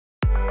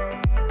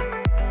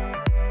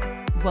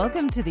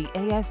Welcome to the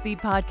ASC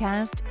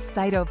podcast,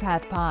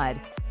 Cytopath Pod.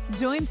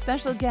 Join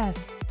special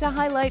guests to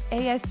highlight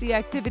ASC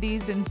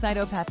activities in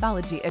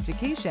cytopathology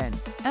education,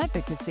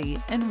 advocacy,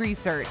 and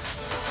research.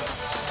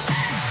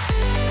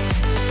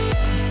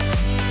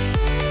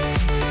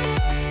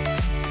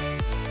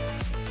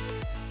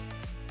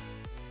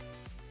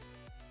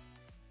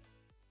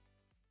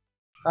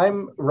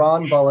 I'm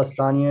Ron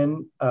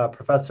Balasanyan,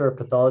 professor of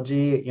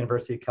pathology at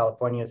University of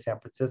California, San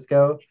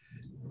Francisco.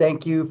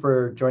 Thank you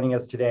for joining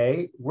us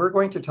today. We're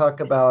going to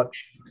talk about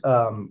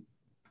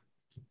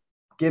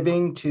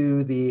giving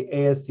to the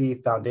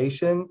ASC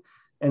Foundation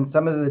and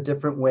some of the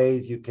different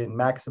ways you can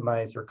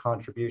maximize your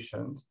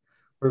contributions.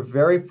 We're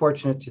very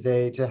fortunate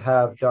today to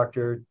have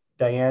Dr.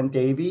 Diane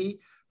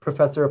Davey,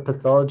 professor of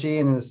pathology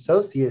and an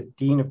associate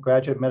dean of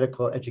graduate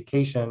medical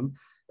education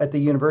at the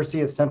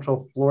University of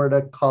Central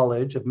Florida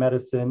College of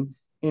Medicine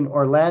in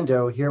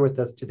Orlando, here with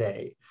us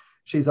today.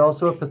 She's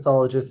also a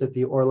pathologist at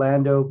the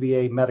Orlando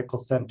VA Medical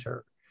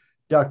Center.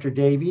 Dr.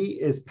 Davey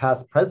is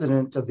past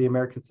president of the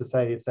American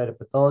Society of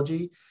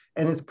Cytopathology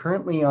and is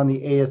currently on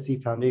the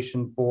ASC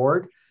Foundation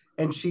board,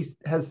 and she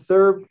has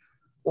served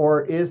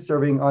or is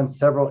serving on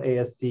several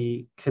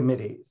ASC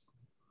committees.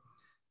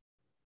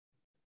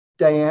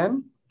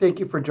 Diane,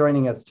 thank you for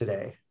joining us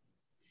today.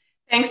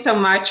 Thanks so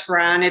much,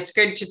 Ron. It's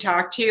good to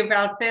talk to you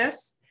about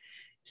this.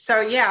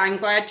 So yeah, I'm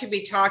glad to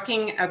be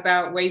talking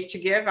about ways to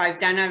give. I've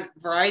done a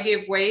variety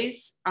of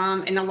ways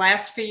in the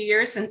last few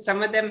years, and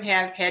some of them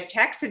have had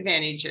tax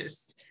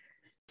advantages.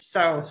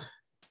 So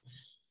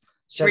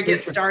should we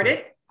get started?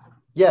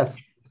 Yes.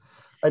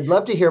 I'd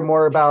love to hear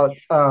more about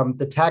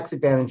the tax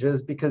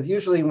advantages, because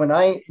usually when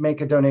I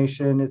make a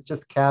donation, it's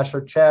just cash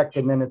or check,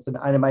 and then it's an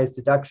itemized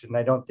deduction.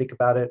 I don't think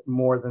about it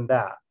more than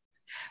that.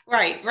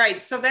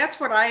 Right. So that's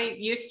what I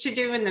used to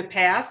do in the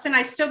past. And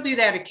I still do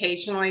that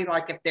occasionally.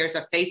 Like if there's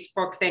a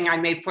Facebook thing, I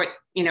may put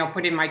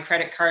in my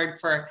credit card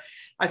for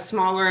a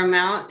smaller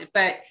amount.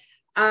 But,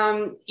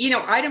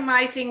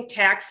 itemizing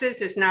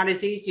taxes is not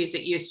as easy as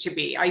it used to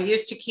be. I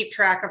used to keep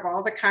track of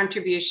all the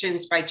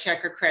contributions by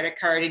check or credit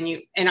card,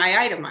 and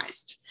I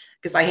itemized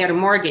because I had a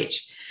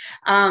mortgage.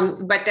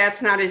 But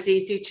that's not as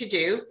easy to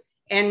do.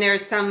 And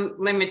there's some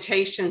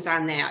limitations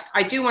on that.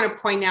 I do want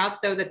to point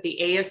out, though, that the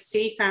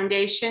ASC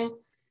Foundation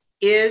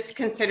is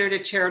considered a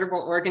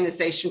charitable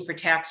organization for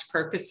tax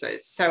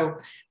purposes. So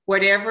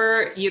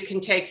whatever you can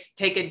take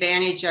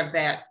advantage of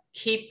that,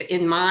 keep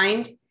in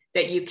mind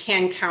that you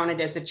can count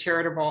it as a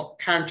charitable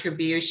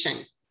contribution.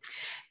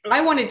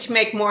 I wanted to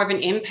make more of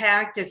an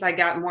impact as I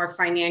got more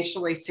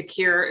financially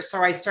secure.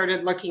 So I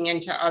started looking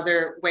into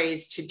other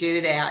ways to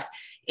do that.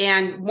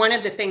 And one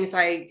of the things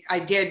I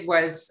did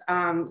was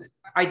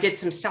I did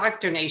some stock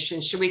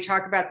donations. Should we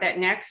talk about that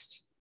next?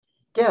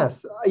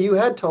 Yes, you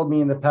had told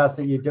me in the past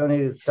that you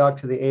donated stock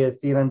to the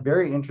ASC, and I'm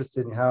very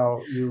interested in how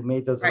you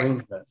made those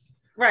arrangements.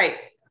 Right.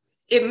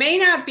 It may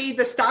not be,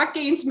 the stock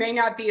gains may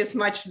not be as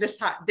much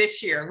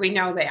this year. We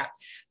know that.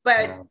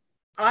 But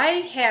I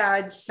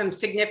had some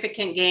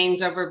significant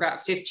gains over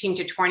about 15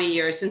 to 20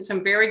 years and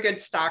some very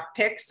good stock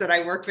picks that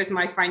I worked with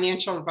my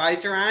financial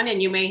advisor on.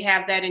 And you may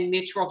have that in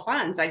mutual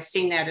funds. I've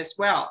seen that as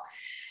well.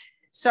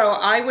 So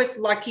I was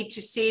lucky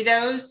to see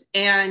those.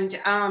 And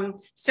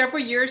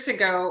several years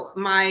ago,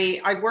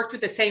 I worked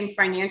with the same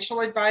financial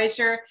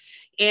advisor,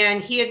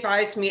 and he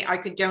advised me I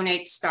could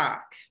donate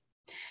stock.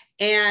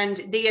 And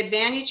the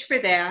advantage for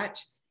that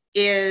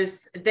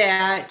is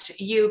that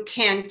you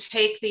can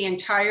take the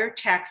entire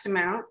tax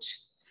amount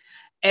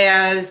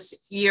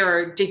as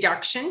your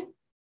deduction,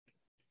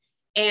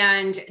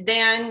 and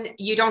then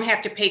you don't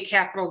have to pay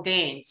capital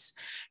gains.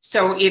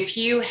 So if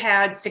you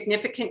had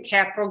significant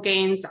capital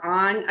gains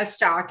on a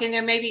stock, and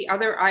there may be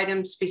other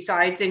items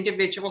besides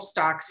individual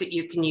stocks that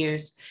you can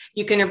use,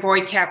 you can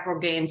avoid capital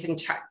gains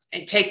and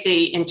take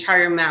the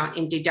entire amount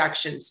in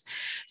deductions.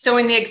 So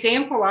in the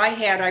example I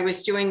had, I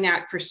was doing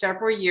that for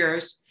several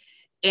years.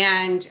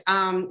 And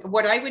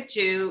what I would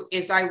do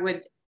is I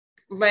would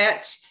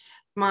let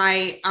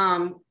my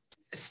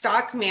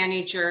stock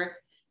manager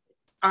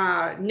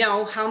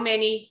know how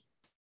many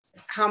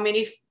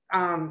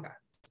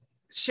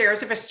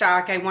shares of a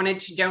stock I wanted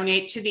to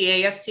donate to the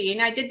ASC.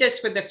 And I did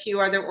this with a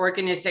few other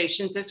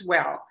organizations as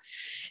well.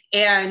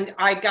 And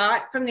I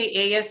got from the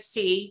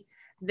ASC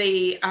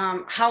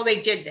how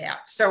they did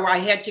that. So I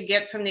had to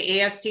get from the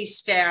ASC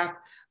staff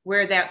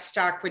where that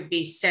stock would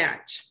be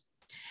sent.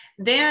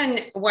 Then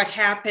what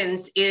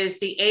happens is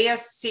the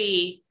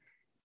ASC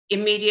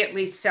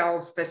immediately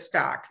sells the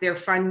stock. Their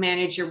fund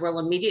manager will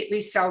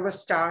immediately sell the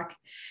stock.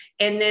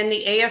 And then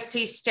the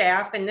ASC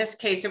staff, in this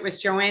case, it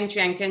was Joanne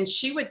Jenkins,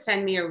 she would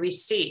send me a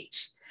receipt.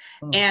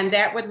 And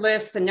that would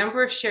list the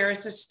number of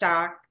shares of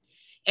stock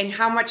and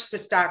how much the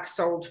stock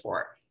sold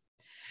for.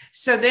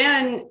 So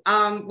then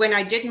when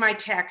I did my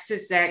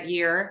taxes that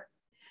year,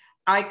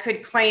 I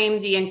could claim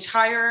the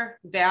entire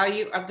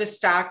value of the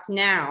stock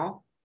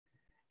now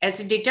as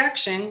a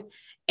deduction,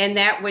 and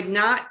that would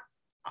not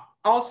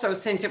also,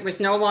 since it was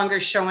no longer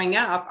showing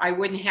up, I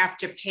wouldn't have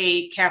to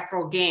pay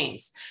capital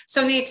gains.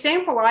 So in the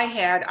example I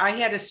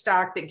had a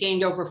stock that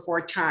gained over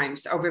 4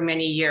 times over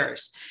many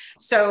years.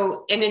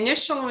 So an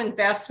initial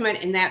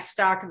investment in that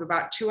stock of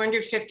about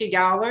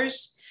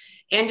 $250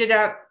 ended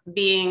up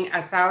being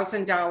a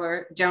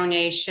 $1,000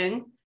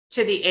 donation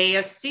to the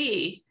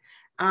ASC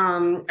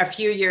a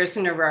few years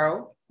in a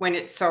row when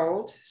it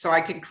sold. So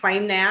I could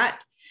claim that.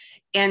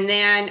 And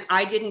then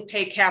I didn't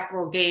pay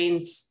capital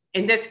gains.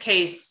 In this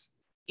case,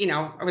 it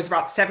was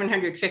about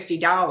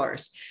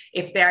 $750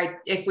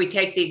 if we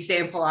take the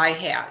example I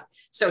had.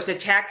 So it's a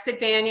tax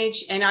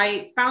advantage. And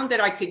I found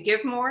that I could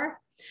give more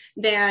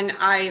than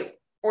I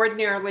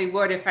ordinarily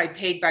would if I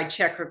paid by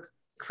check or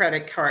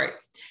credit card.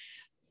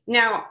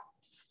 Now,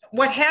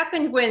 what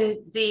happened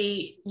when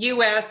the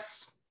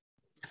US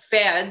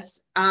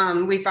feds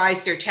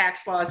revised their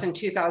tax laws in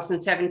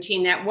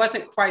 2017, that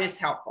wasn't quite as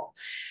helpful,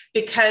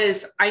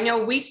 because I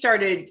know we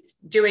started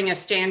doing a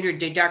standard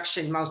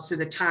deduction most of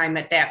the time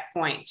at that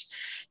point,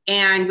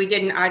 and we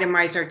didn't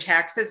itemize our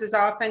taxes as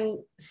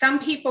often. Some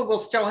people will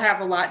still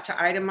have a lot to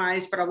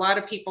itemize, but a lot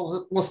of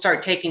people will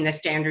start taking the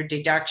standard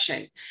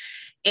deduction.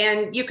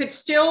 And you could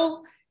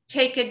still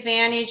take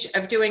advantage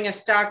of doing a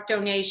stock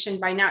donation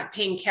by not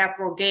paying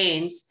capital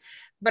gains,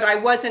 but I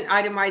wasn't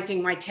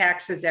itemizing my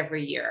taxes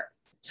every year.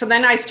 So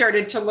then I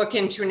started to look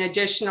into an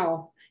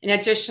additional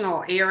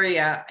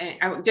area,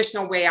 an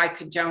additional way I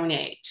could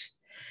donate.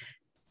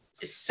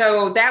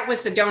 So that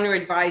was the donor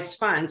advised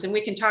funds, and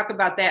we can talk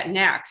about that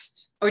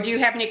next. Or do you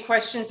have any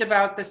questions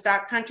about the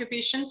stock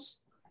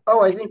contributions?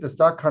 Oh, I think the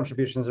stock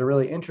contributions are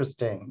really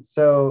interesting.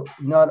 So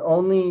not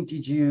only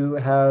did you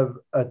have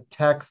a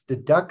tax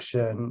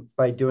deduction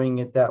by doing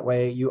it that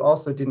way, you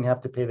also didn't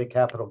have to pay the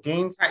capital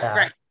gains tax,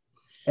 right.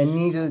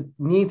 And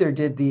neither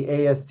did the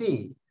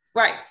ASC.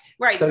 Right.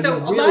 Right. So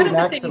you really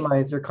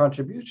maximize your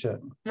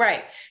contribution.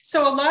 Right.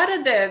 So a lot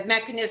of the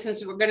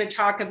mechanisms we're going to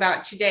talk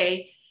about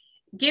today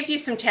give you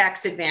some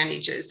tax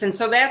advantages. And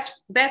so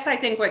that's I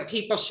think what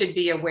people should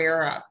be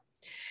aware of.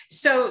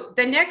 So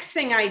the next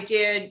thing I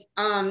did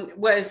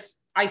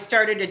was I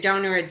started a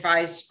donor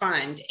advised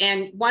fund.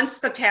 And once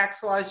the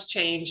tax laws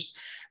changed,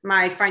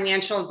 my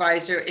financial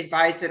advisor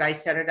advised that I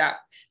set it up.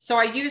 So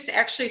I used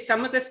actually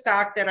some of the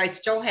stock that I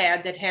still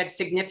had that had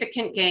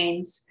significant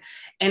gains,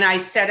 and I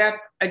set up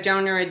a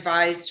donor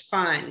advised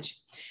fund.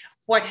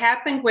 What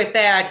happened with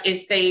that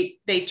is they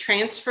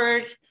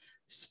transferred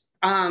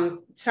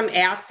some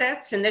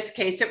assets, in this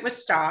case it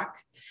was stock,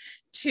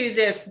 to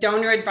this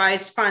donor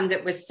advised fund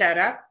that was set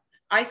up.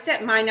 I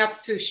set mine up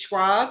through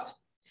Schwab,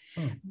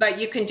 but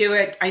you can do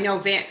it. I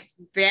know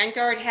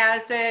Vanguard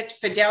has it,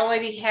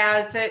 Fidelity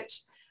has it.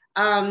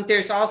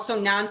 There's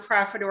also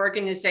nonprofit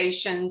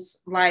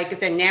organizations like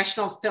the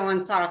National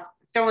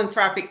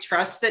Philanthropic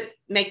Trust that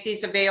make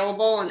these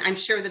available. And I'm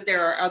sure that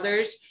there are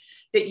others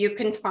that you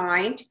can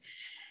find.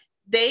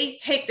 They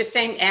take the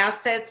same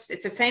assets.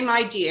 It's the same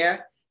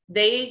idea.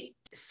 They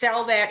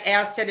sell that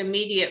asset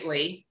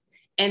immediately.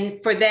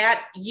 And for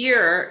that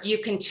year, you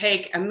can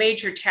take a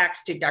major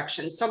tax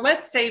deduction. So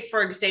let's say,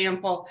 for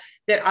example,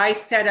 that I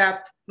set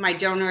up my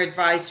donor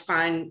advised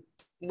fund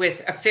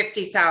with a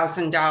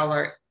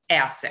 $50,000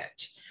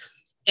 asset.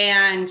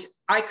 And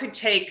I could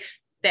take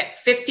that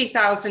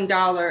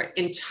 $50,000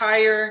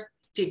 entire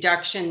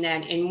deduction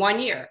then in 1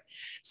 year.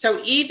 So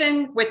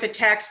even with the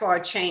tax law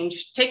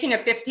change, taking a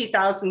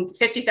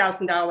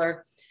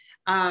 $50,000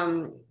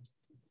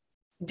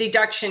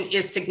 deduction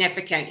is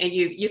significant, and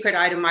you could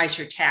itemize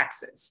your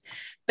taxes.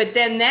 But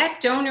then that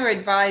donor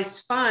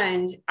advised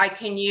fund, I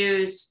can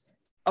use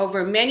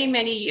over many,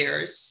 many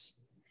years,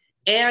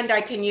 and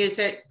I can use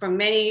it for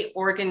many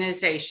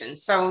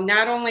organizations. So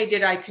not only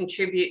did I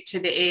contribute to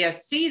the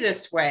ASC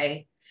this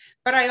way,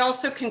 but I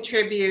also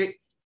contribute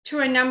to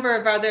a number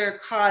of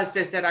other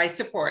causes that I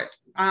support.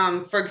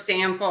 For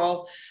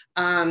example,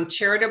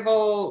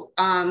 charitable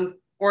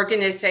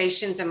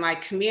organizations in my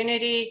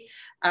community,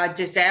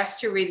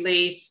 disaster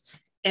relief,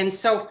 and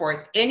so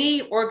forth.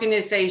 Any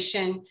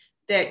organization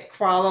that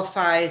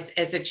qualifies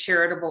as a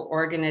charitable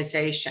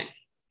organization.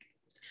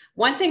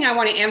 One thing I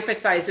want to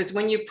emphasize is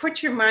when you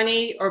put your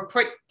money or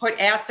put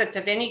assets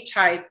of any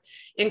type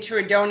into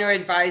a donor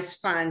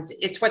advised funds,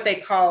 it's what they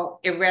call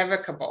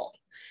irrevocable.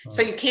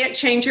 So you can't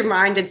change your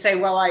mind and say,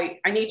 well, I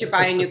need to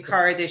buy a new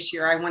car this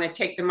year. I want to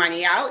take the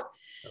money out.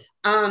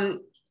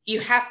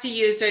 You have to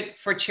use it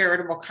for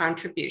charitable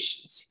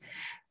contributions.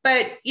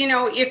 But,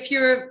 if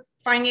you're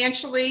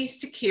financially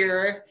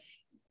secure,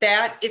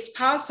 that is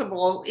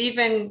possible,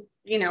 even,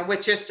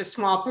 with just a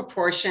small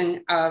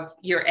proportion of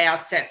your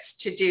assets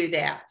to do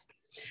that.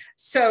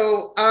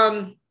 So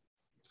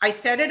I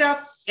set it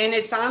up and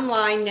it's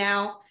online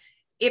now.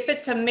 If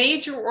it's a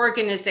major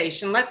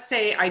organization, let's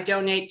say I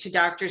donate to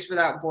Doctors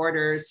Without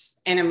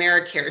Borders and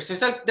AmeriCare. So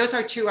those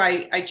are two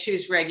I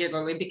choose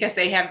regularly because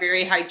they have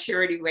very high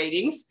charity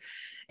ratings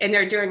and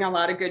they're doing a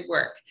lot of good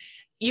work.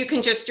 You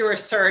can just do a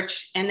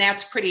search and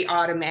that's pretty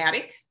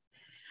automatic.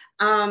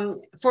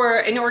 For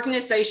an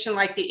organization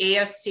like the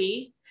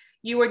ASC,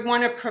 you would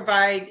want to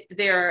provide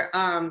their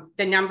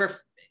the number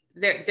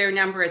their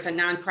number as a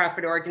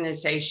nonprofit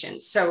organization.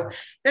 So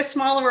they're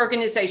smaller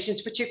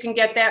organizations, but you can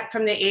get that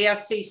from the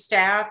ASC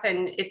staff,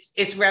 and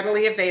it's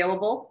readily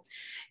available.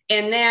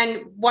 And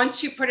then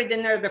once you put it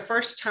in there the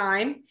first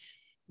time,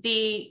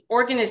 the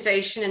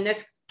organization, in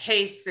this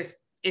case,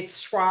 it's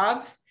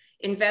Schwab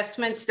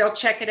Investments, they'll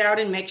check it out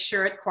and make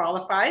sure it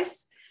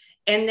qualifies.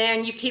 And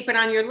then you keep it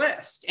on your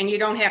list, and you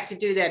don't have to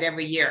do that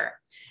every year.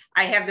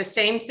 I have the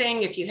same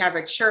thing if you have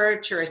a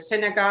church or a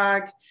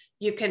synagogue.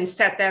 You can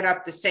set that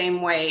up the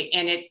same way,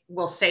 and it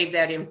will save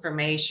that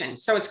information.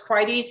 So it's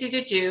quite easy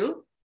to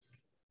do.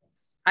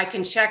 I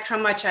can check how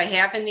much I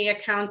have in the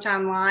account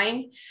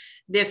online.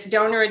 This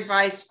donor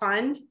advised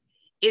fund,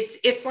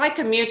 it's like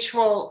a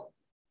mutual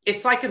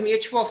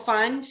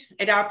fund.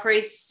 It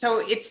operates, so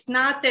it's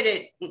not that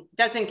it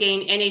doesn't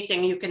gain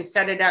anything. You can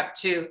set it up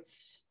to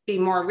be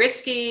more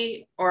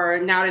risky or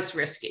not as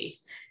risky.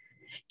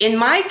 In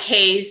my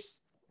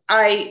case,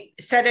 I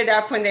set it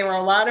up when there were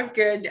a lot of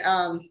good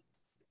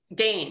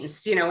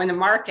gains, in the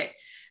market.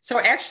 So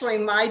actually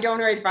my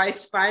donor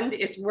advice fund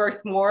is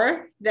worth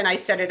more than I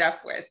set it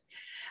up with,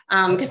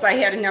 because I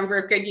had a number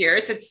of good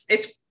years.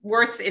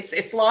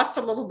 It's lost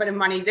a little bit of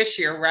money this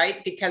year,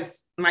 right?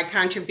 Because my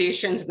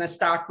contributions in the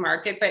stock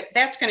market, but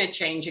that's going to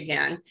change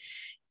again.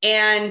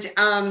 And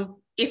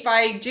if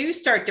I do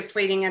start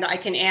depleting it, I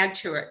can add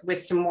to it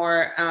with some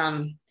more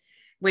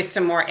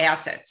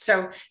assets.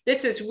 So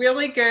this is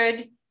really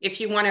good if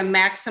you want to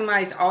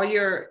maximize all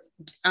your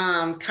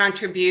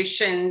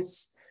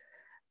contributions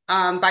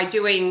by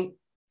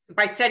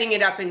setting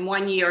it up in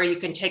 1 year. You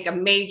can take a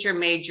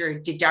major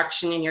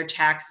deduction in your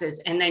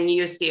taxes and then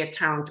use the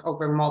account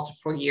over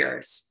multiple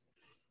years.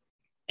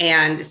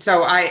 And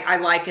so I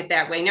like it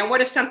that way. Now,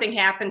 what if something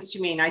happens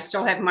to me and I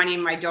still have money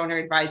in my donor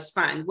advised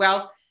fund?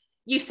 Well,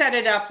 you set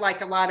it up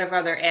like a lot of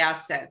other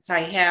assets. I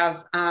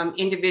have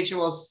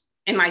individuals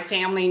in my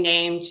family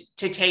named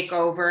to take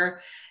over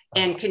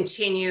and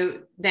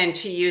continue then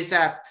to use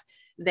up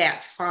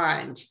that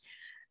fund.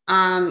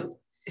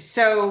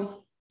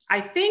 So I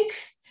think,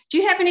 do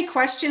you have any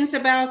questions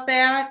about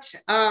that?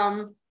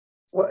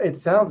 Well, it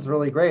sounds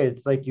really great.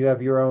 It's like you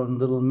have your own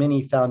little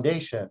mini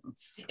foundation.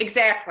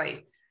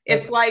 Exactly.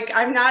 It's like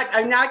I'm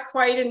not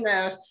quite in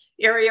the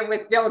area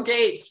with Bill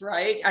Gates,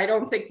 right? I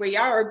don't think we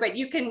are, but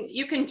you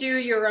can do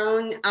your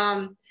own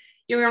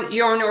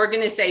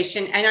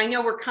organization. And I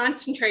know we're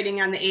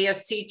concentrating on the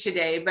ASC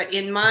today, but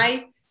in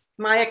my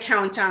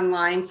account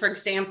online, for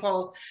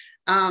example,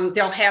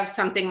 they'll have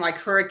something like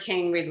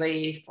hurricane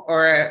relief,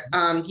 or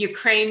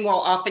Ukraine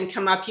will often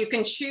come up. You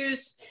can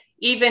choose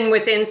even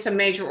within some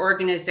major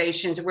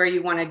organizations where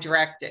you want to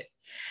direct it.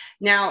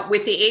 Now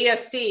with the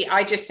ASC,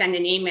 I just send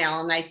an email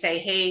and I say,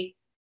 hey,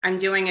 I'm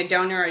doing a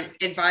donor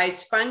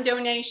advised fund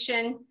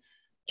donation,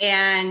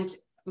 and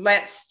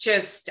let's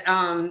just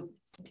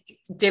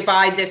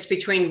divide this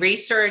between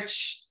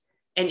research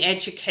and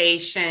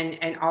education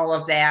and all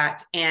of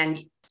that, and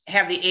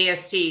have the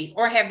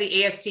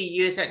ASC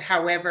use it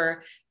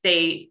however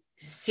they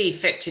see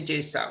fit to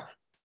do so.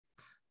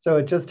 So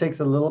it just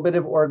takes a little bit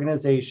of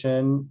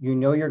organization.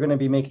 You're going to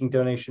be making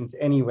donations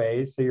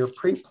anyway, so you're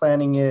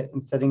pre-planning it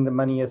and setting the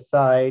money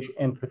aside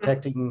and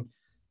protecting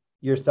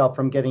yourself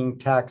from getting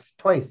taxed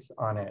twice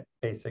on it,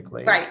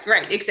 basically.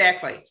 Right,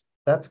 exactly.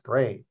 That's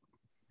great.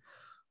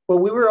 Well,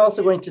 we were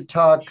also going to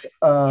talk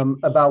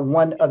about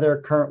one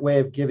other current way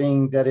of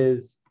giving, that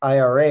is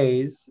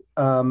IRAs,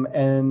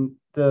 and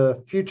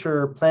the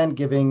future planned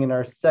giving in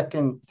our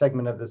second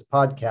segment of this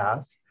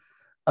podcast.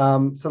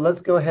 So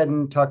let's go ahead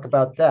and talk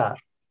about that.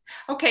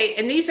 Okay,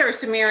 and these are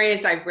some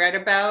areas I've read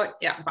about.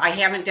 Yeah, I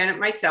haven't done it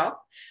myself,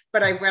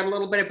 but I've read a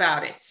little bit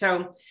about it.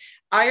 So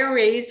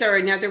IRAs are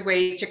another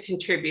way to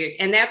contribute.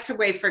 And that's a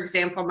way, for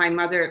example, my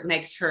mother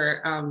makes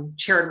her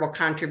charitable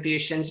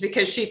contributions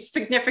because she's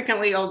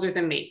significantly older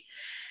than me.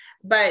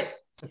 But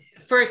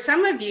for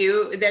some of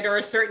you that are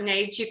a certain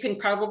age, you can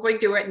probably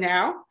do it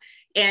now,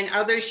 and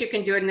others you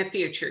can do it in the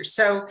future.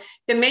 So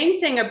the main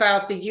thing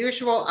about the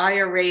usual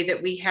IRA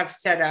that we have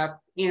set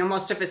up,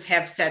 most of us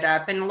have set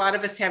up, and a lot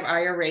of us have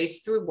IRAs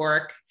through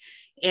work,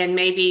 and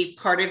maybe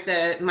part of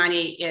the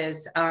money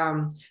is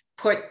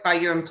put by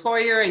your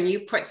employer and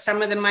you put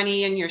some of the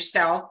money in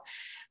yourself.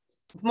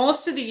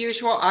 Most of the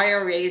usual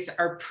IRAs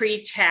are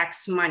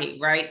pre-tax money,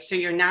 right? So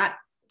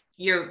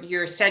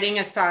you're setting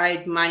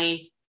aside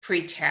money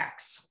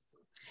pre-tax.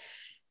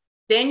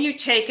 Then you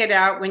take it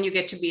out when you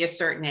get to be a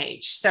certain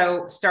age.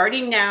 So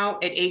starting now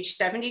at age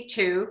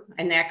 72,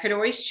 and that could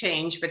always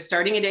change, but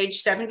starting at age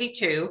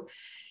 72,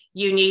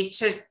 you need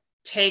to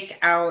take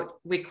out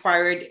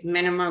required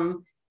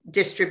minimum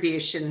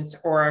distributions,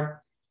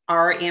 or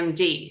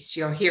RMDs.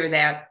 You'll hear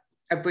that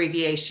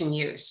abbreviation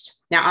used.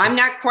 Now, I'm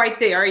not quite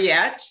there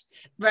yet,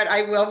 but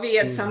I will be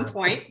at some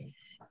point.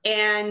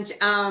 And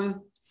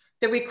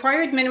the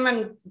required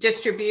minimum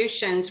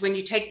distributions, when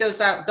you take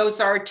those out,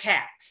 those are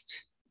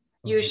taxed,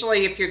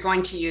 usually if you're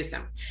going to use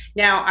them.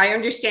 Now, I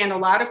understand a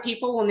lot of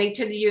people will need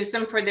to use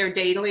them for their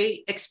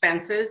daily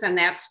expenses, and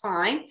that's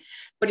fine.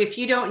 But if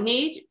you don't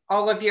need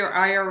all of your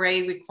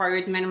IRA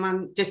required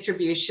minimum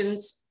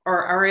distributions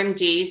or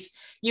RMDs,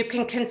 you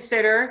can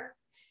consider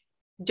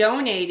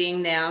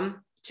donating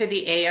them to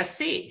the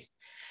ASC.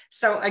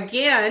 So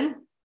again,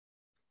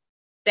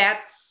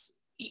 that's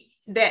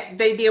that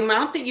the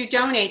amount that you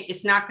donate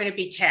is not going to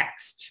be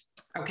taxed.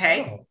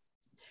 Okay. Oh.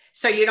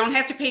 So you don't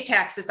have to pay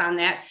taxes on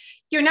that.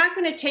 You're not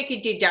going to take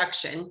a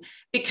deduction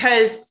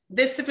because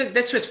this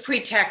was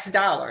pre-tax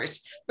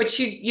dollars, but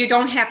you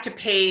don't have to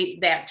pay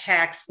that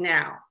tax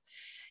now.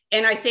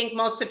 And I think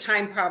most of the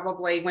time,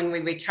 probably when we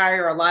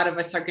retire, a lot of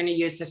us are going to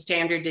use the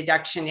standard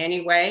deduction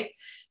anyway.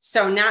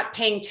 So not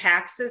paying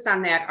taxes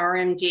on that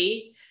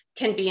RMD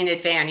can be an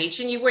advantage.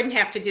 And you wouldn't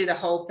have to do the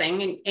whole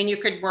thing. And you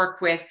could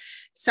work with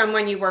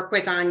someone you work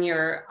with on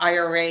your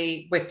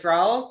IRA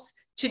withdrawals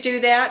to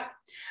do that.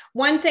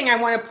 One thing I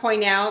want to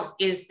point out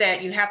is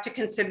that you have to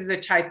consider the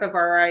type of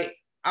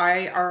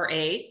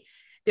IRA.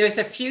 There's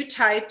a few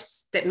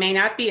types that may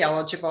not be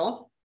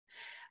eligible.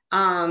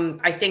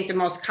 I think the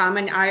most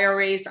common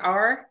IRAs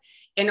are,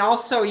 and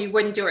also you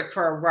wouldn't do it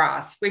for a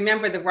Roth.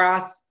 Remember, the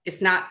Roth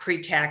is not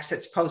pre-tax,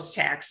 it's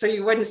post-tax. So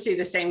you wouldn't see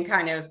the same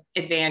kind of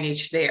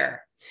advantage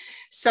there.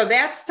 So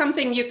that's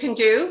something you can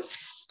do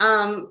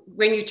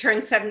when you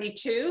turn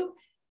 72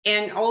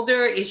 and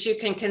older, is you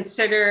can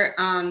consider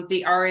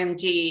the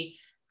RMD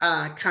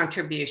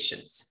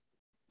contributions.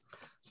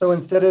 So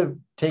instead of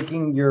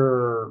taking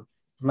your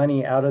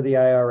money out of the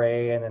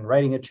IRA and then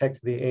writing a check to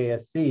the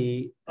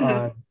ASC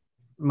on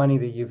money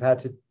that you've had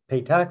to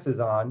pay taxes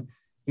on,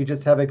 you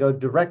just have it go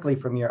directly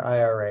from your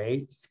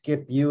IRA,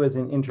 skip you as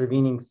an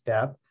intervening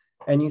step,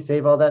 and you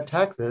save all that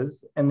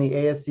taxes, and the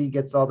ASC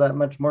gets all that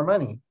much more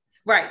money.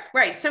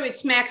 Right. So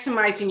it's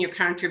maximizing your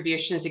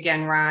contributions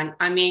again, Ron.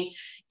 I mean,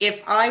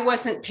 if I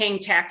wasn't paying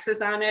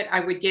taxes on it, I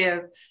would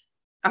give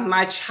a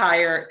much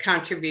higher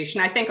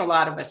contribution. I think a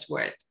lot of us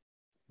would.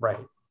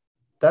 Right.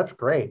 That's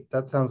great.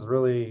 That sounds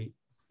really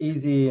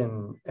easy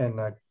and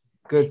a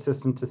good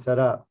system to set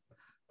up.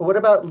 But what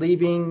about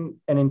leaving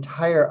an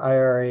entire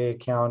IRA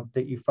account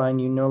that you find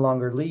you no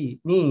longer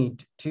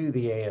need to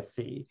the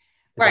ASC?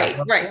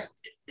 Right.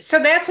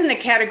 So that's in the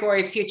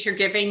category of future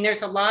giving.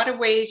 There's a lot of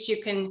ways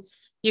you can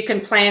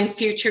plan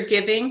future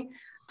giving.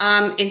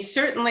 And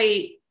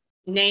certainly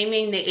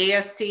naming the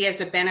ASC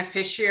as a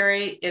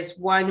beneficiary is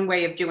one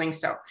way of doing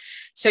so.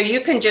 So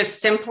you can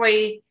just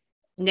simply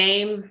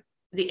name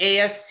the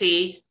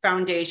ASC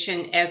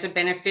Foundation as a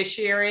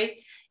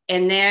beneficiary.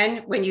 And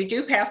then when you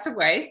do pass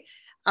away,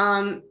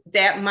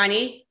 that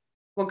money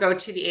will go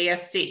to the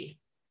ASC.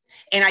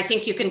 And I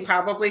think you can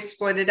probably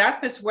split it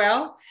up as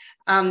well.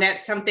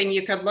 That's something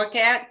you could look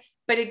at.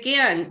 But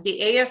again, the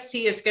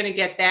ASC is going to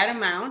get that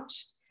amount.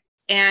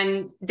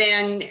 And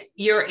then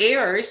your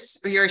heirs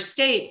or your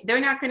estate, you're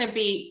not going to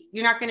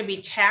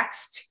be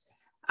taxed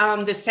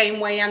the same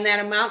way on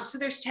that amount. So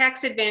there's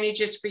tax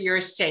advantages for your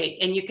estate,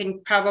 and you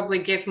can probably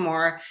give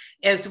more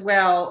as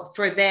well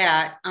for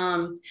that.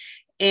 You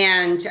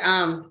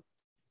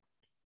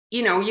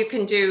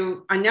can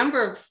do a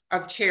number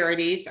of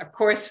charities. Of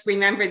course,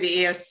 remember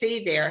the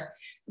ASC there,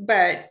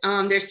 but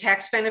there's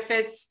tax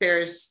benefits.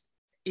 There's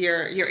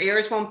your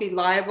heirs won't be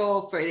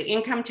liable for the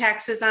income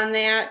taxes on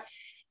that.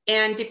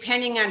 And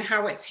depending on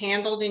how it's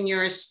handled in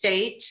your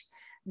estate,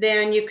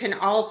 then you can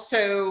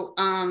also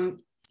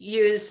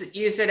use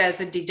it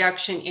as a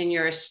deduction in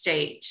your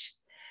estate.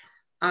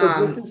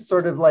 So this is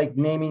sort of like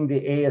naming the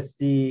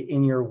ASC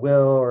in your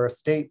will or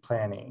estate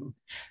planning.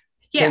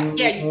 Can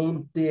you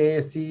name the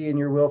ASC in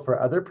your will for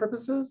other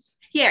purposes?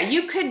 Yeah,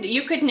 you could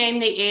name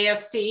the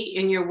ASC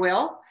in your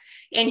will.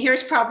 And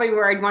here's probably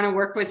where I'd want to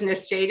work with an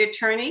estate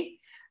attorney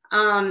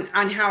on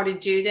how to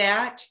do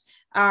that.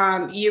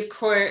 You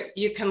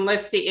can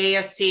list the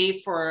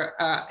ASC for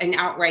an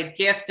outright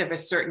gift of a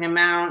certain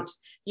amount.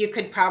 You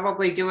could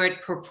probably do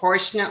it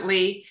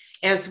proportionately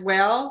as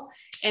well.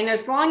 And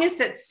as long as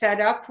it's set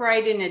up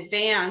right in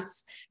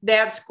advance,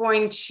 that's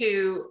going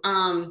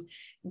to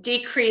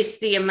decrease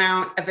the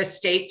amount of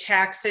estate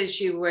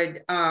taxes you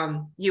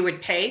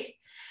would pay.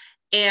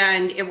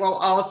 And it will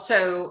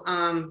also,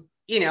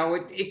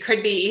 it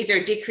could be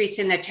either decrease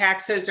in the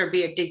taxes or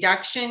be a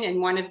deduction in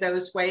one of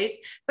those ways.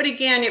 But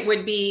again, it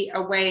would be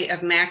a way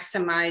of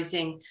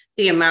maximizing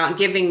the amount,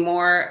 giving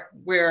more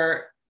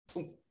where,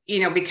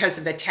 because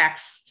of the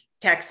tax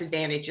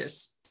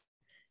advantages.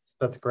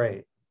 That's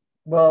great.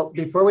 Well,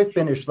 before we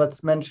finish,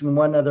 let's mention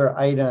one other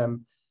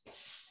item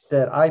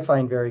that I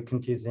find very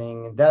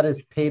confusing, and that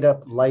is paid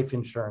up life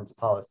insurance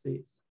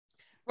policies.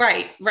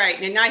 Right.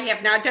 And I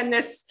have not done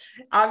this,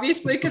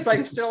 obviously, because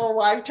I'm still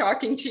alive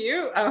talking to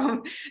you.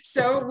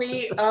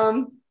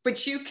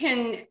 But you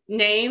can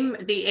name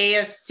the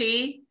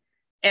ASC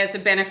as a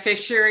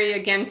beneficiary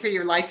again for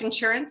your life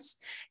insurance.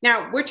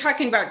 Now we're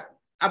talking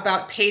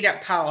about paid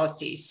up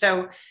policies.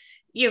 So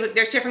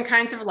there's different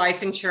kinds of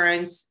life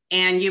insurance,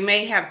 and you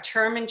may have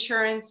term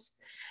insurance.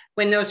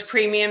 When those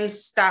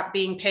premiums stop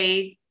being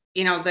paid,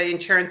 the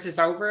insurance is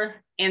over.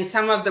 And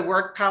some of the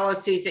work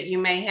policies that you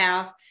may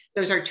have,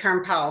 those are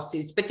term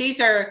policies, but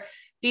these are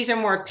these are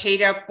more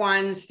paid up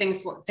ones,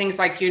 things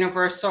like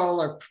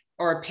universal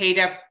or paid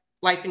up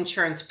life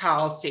insurance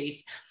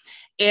policies.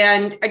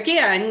 And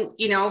again,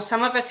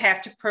 some of us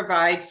have to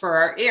provide for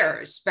our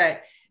heirs,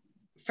 but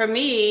for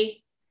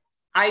me,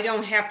 I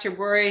don't have to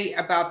worry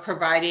about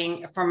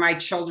providing for my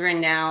children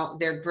now.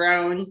 They're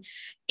grown.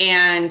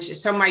 And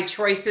so my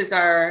choices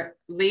are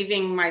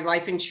leaving my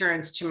life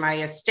insurance to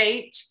my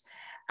estate,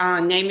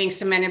 naming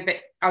some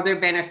other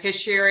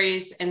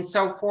beneficiaries and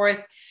so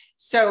forth.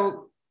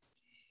 So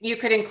you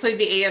could include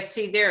the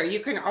ASC there.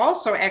 You can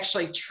also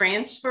actually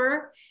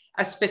transfer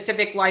a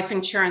specific life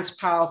insurance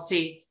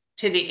policy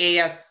to the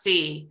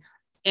ASC.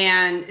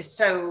 And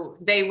so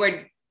they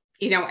would,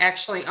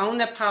 actually own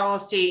the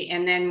policy.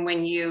 And then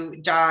when you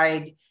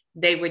died,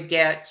 they would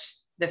get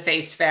the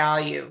face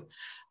value.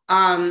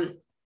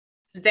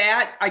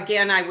 That,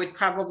 again, I would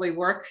probably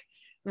work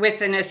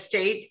with an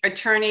estate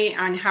attorney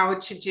on how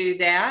to do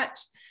that.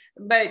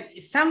 But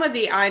some of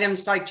the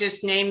items, like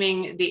just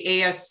naming the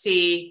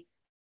ASC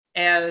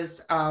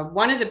as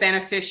one of the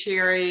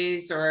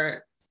beneficiaries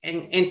or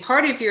in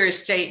part of your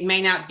estate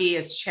may not be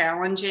as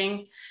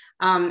challenging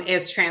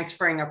as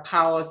transferring a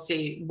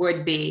policy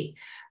would be.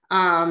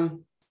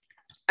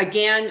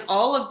 Again,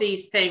 all of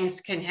these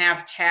things can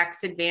have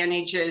tax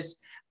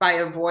advantages by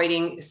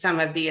avoiding some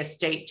of the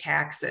estate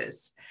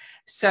taxes.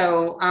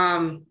 So,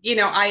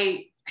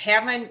 I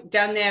haven't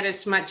done that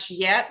as much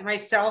yet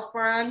myself,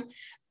 Ron,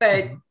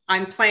 but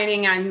I'm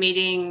planning on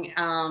meeting,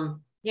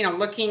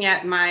 looking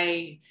at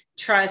my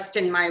trust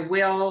and my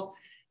will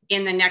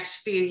in the next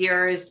few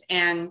years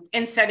and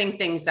setting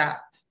things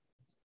up.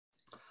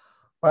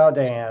 Wow,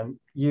 Diane,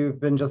 you've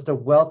been just a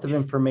wealth of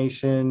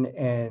information,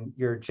 and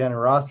your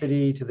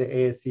generosity to the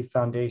ASC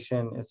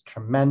Foundation is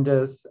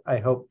tremendous. I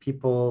hope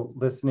people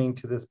listening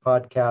to this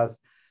podcast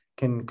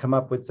can come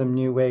up with some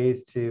new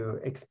ways to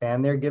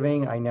expand their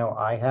giving. I know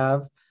I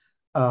have,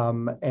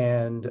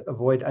 and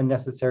avoid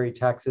unnecessary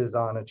taxes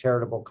on a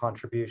charitable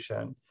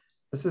contribution.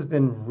 This has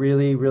been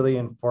really, really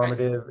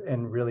informative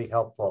and really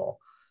helpful.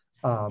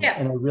 And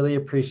I really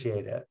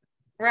appreciate it.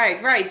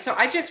 Right. So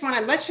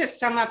let's just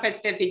sum up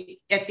at the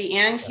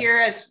end here,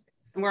 as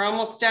we're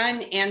almost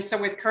done. And so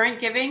with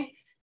current giving,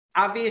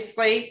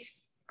 obviously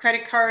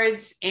credit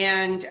cards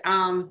and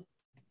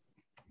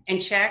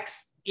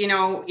checks,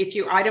 if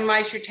you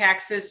itemize your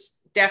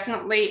taxes,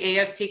 definitely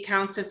ASC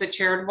counts as a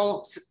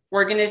charitable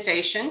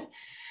organization.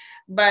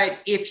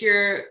 But if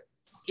you're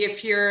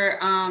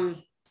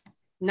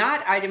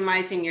not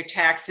itemizing your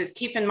taxes,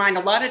 keep in mind,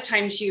 a lot of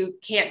times you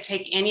can't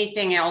take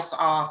anything else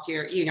off.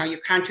 Your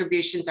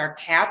contributions are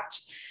capped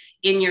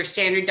in your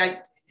standard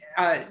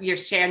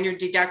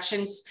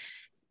deductions.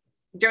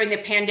 During the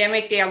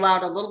pandemic, they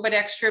allowed a little bit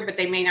extra, but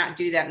they may not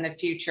do that in the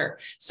future.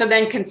 So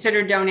then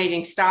consider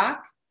donating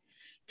stock,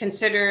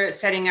 consider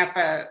setting up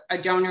a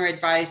donor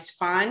advised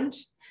fund.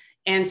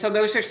 And so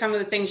those are some of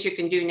the things you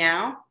can do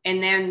now.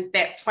 And then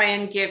that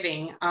planned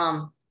giving,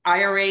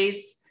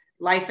 IRAs,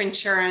 life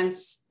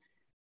insurance,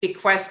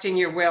 bequest in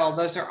your will,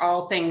 those are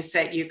all things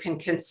that you can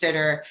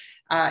consider,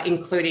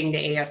 including the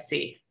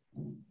ASC.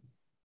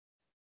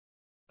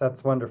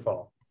 That's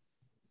wonderful.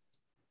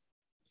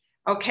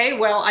 Okay,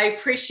 well, I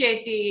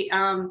appreciate the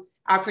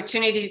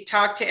opportunity to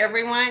talk to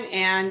everyone,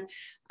 and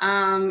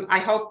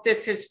I hope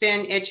this has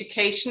been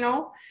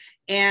educational,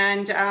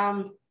 and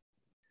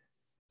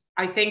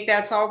I think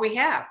that's all we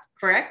have,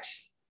 correct?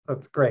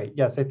 That's great.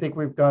 Yes, I think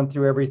we've gone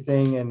through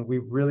everything, and we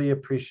really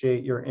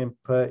appreciate your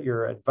input,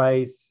 your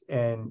advice,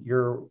 and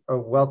your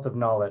wealth of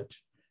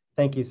knowledge.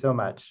 Thank you so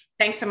much.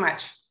 Thanks so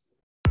much.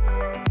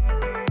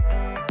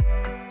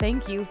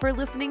 Thank you for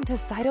listening to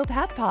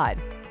Cytopath Pod.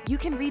 You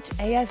can reach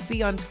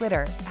ASC on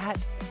Twitter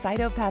at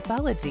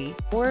Cytopathology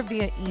or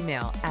via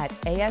email at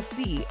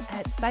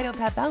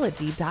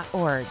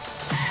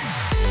asc@cytopathology.org.